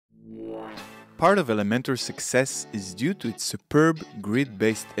Part of Elementor's success is due to its superb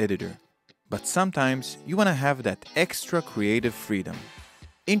grid-based editor. But sometimes you want to have that extra creative freedom.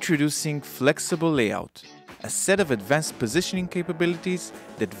 Introducing Flexible Layout, a set of advanced positioning capabilities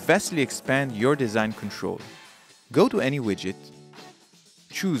that vastly expand your design control. Go to any widget,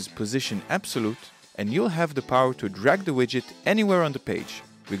 choose Position Absolute, and you'll have the power to drag the widget anywhere on the page,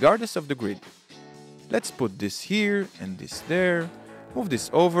 regardless of the grid. Let's put this here and this there, move this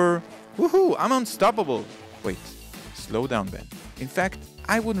over. Woohoo, I'm unstoppable! Wait, slow down, Ben. In fact,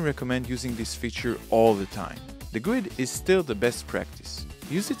 I wouldn't recommend using this feature all the time. The grid is still the best practice.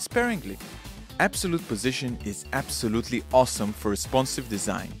 Use it sparingly. Absolute Position is absolutely awesome for responsive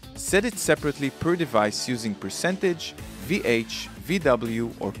design. Set it separately per device using percentage, VH,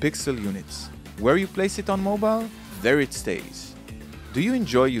 VW, or pixel units. Where you place it on mobile, there it stays. Do you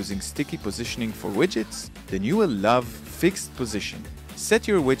enjoy using sticky positioning for widgets? Then you will love Fixed Position. Set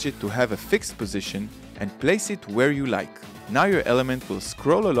your widget to have a fixed position and place it where you like. Now your element will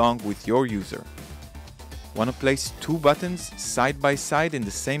scroll along with your user. Want to place two buttons side by side in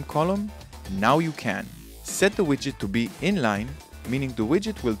the same column? Now you can. Set the widget to be inline, meaning the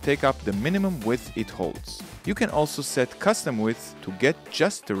widget will take up the minimum width it holds. You can also set custom width to get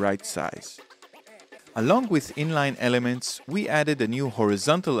just the right size. Along with inline elements, we added a new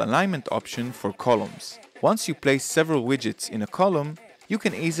horizontal alignment option for columns. Once you place several widgets in a column, you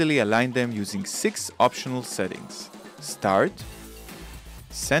can easily align them using 6 optional settings: Start,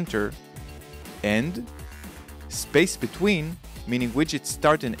 Center, End, Space Between, meaning widgets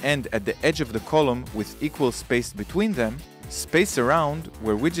start and end at the edge of the column with equal space between them, Space Around,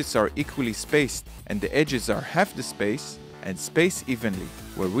 where widgets are equally spaced and the edges are half the space, and Space Evenly,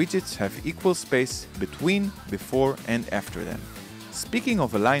 where widgets have equal space between, before, and after them. Speaking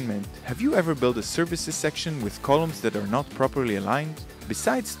of alignment, have you ever built a services section with columns that are not properly aligned?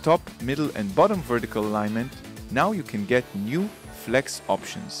 Besides top, middle, and bottom vertical alignment, now you can get new flex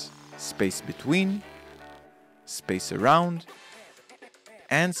options: Space Between, Space Around,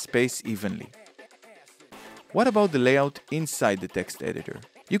 and Space Evenly. What about the layout inside the text editor?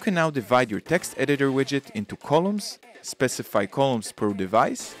 You can now divide your text editor widget into columns, specify columns per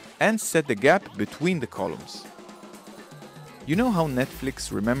device, and set the gap between the columns. You know how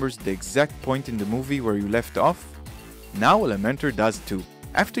Netflix remembers the exact point in the movie where you left off? Now Elementor does too.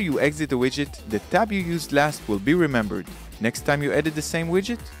 After you exit the widget, the tab you used last will be remembered. Next time you edit the same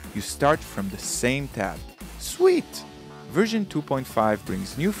widget, you start from the same tab. Sweet! Version 2.5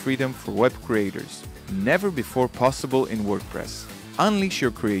 brings new freedom for web creators, never before possible in WordPress. Unleash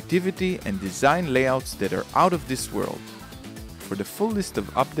your creativity and design layouts that are out of this world. For the full list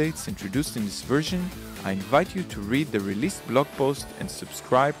of updates introduced in this version, I invite you to read the released blog post and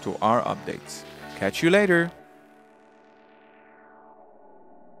subscribe to our updates. Catch you later!